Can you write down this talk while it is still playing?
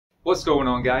What's going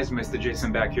on, guys? Mr.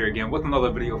 Jason back here again with another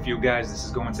video for you guys. This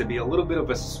is going to be a little bit of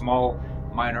a small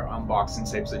minor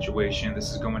unboxing type situation.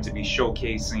 This is going to be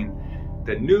showcasing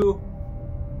the new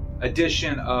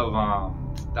edition of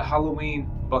the Halloween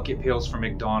bucket pails from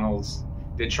McDonald's.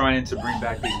 They're trying to bring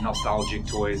back these nostalgic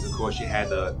toys. Of course, you had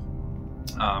the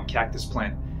cactus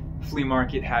plant flea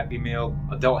market Happy Meal,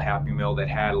 adult Happy Meal that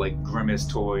had like Grimace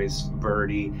toys,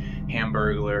 Birdie,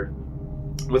 Hamburglar,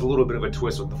 with a little bit of a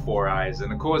twist with the 4 eyes.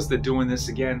 And of course they're doing this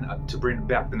again to bring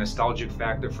back the nostalgic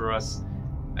factor for us.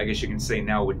 I guess you can say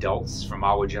now adults from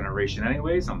our generation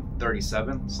anyways. I'm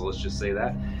 37, so let's just say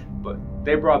that. But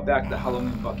they brought back the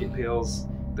Halloween bucket pails,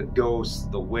 the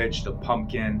ghost, the witch, the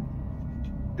pumpkin.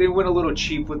 They went a little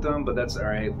cheap with them, but that's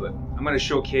alright. But I'm going to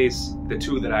showcase the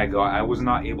 2 that I got. I was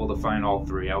not able to find all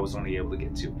 3. I was only able to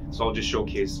get 2. So I'll just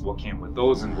showcase what came with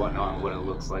those and whatnot and what it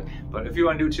looks like. But if you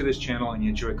are new to this channel and you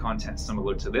enjoy content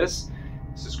similar to this,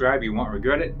 subscribe, you won't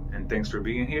regret it. And thanks for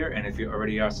being here. And if you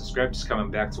already are subscribed, just coming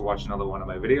back to watch another one of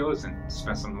my videos and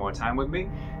spend some more time with me,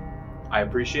 I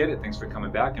appreciate it. Thanks for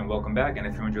coming back and welcome back. And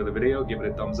if you enjoy the video, give it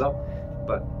a thumbs up.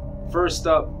 But first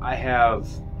up, I have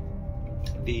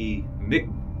the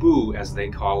McBoo, as they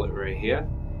call it right here.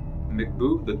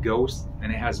 McBoo, the ghost,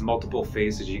 and it has multiple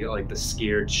faces. You get like the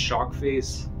scared shock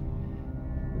face,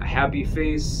 a happy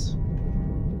face,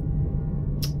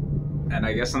 and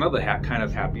I guess another kind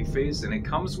of happy face. And it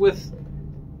comes with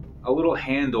a little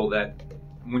handle that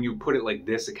when you put it like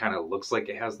this, it kind of looks like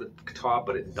it has the top,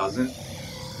 but it doesn't.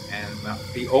 And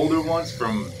the older ones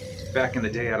from back in the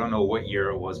day, I don't know what year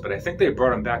it was, but I think they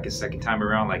brought them back a second time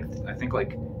around, like I think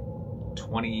like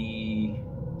 20,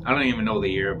 I don't even know the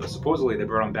year, but supposedly they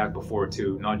brought them back before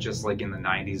too, not just like in the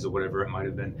 90s or whatever it might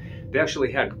have been. They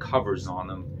actually had covers on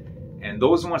them, and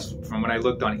those ones, from when I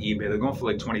looked on eBay, they're going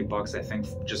for like 20 bucks, I think,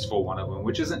 just for one of them,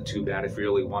 which isn't too bad if you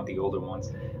really want the older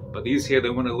ones. But these here, they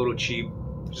went a little cheap.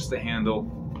 Just the handle,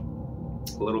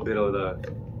 a little bit of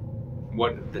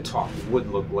what the top would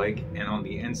look like, and on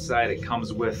the inside it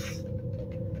comes with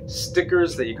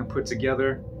stickers that you can put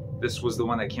together. This was the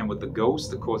one that came with the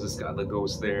ghost. Of course, it's got the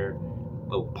ghost there,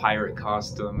 little pirate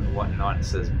costume and whatnot. It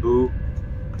says Boo,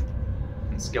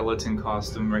 and skeleton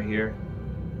costume right here.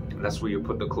 And that's where you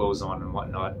put the clothes on and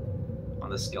whatnot on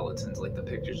the skeletons, like the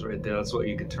pictures right there. That's what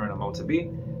you can turn them out to be.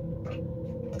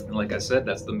 And like I said,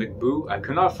 that's the McBoo. I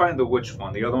could not find the which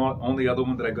one. The other one, only other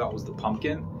one that I got was the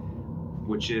pumpkin,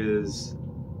 which is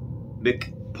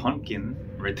McPunkn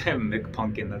right there.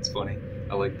 McPunkn. That's funny.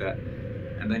 I like that.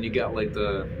 And then you got like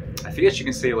the, I guess you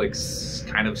can say like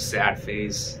kind of sad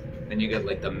face. Then you get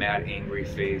like the mad angry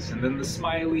face, and then the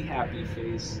smiley happy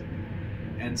face.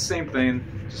 And same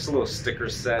thing, just a little sticker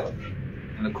set.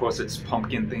 And of course it's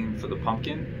pumpkin theme for the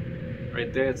pumpkin.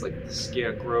 Right there, it's like the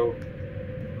scarecrow,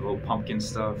 the little pumpkin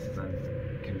stuff. And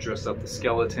you can dress up the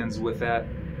skeletons with that.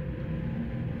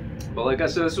 But like I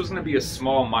said, this was gonna be a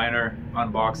small minor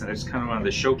unboxing. I just kind of wanted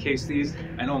to showcase these.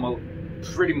 I know I'm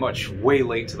pretty much way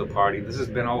late to the party. This has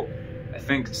been out, I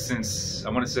think, since I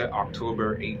want to say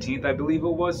October 18th, I believe it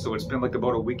was. So it's been like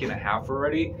about a week and a half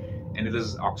already. And it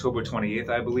is October 28th,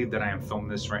 I believe, that I am filming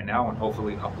this right now, and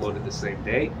hopefully upload it the same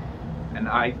day. And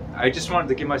I just wanted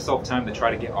to give myself time to try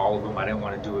to get all of them. I didn't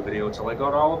want to do a video until I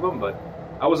got all of them, but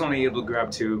I was only able to grab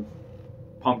 2.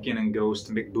 Pumpkin and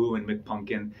Ghost, McBoo and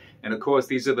McPunkn. And of course,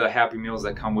 these are the Happy Meals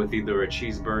that come with either a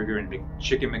cheeseburger and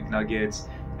chicken McNuggets,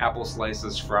 apple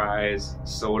slices, fries,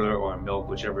 soda, or milk,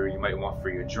 whichever you might want for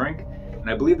your drink. And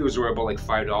I believe those were about like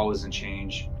 $5 and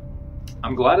change.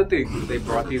 I'm glad that they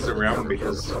brought these around,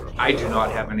 because I do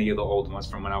not have any of the old ones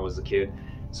from when I was a kid.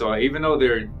 So even though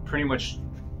they're pretty much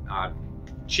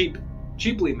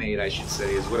cheaply made, I should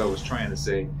say, is what I was trying to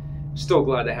say, still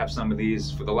glad to have some of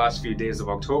these for the last few days of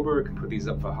October. I can put these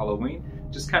up for Halloween.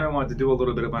 Just kind of wanted to do a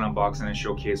little bit of an unboxing and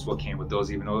showcase what came with those,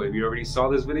 even though if you already saw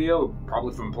this video,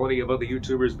 probably from plenty of other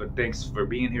YouTubers. But thanks for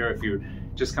being here. If you're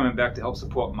just coming back to help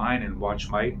support mine and watch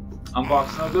my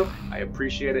unboxing of them, I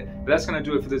appreciate it. But that's going to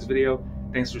do it for this video.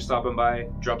 Thanks for stopping by.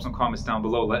 Drop some comments down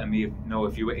below letting me know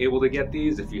if you were able to get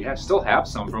these, if you still have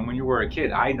some from when you were a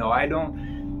kid. I know I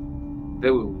don't. They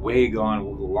were way gone a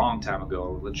long time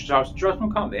ago. Let's drop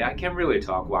some comments. I can't really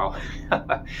talk, wow.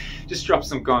 Just drop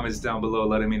some comments down below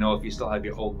letting me know if you still have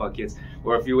your old buckets,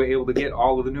 or if you were able to get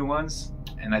all of the new ones.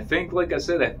 And I think, like I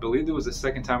said, I believe it was the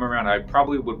second time around, I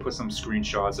probably would put some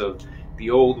screenshots of the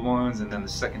old ones, and then the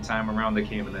second time around they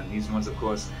came, and then these ones, of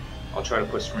course, I'll try to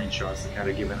put screenshots to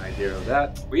kind of give an idea of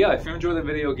that. But yeah, if you enjoyed the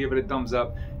video, give it a thumbs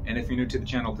up. And if you're new to the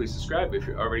channel, please subscribe. If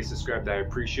you're already subscribed, I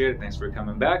appreciate it. Thanks for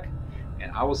coming back.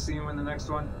 And I will see you in the next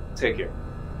one. Take care.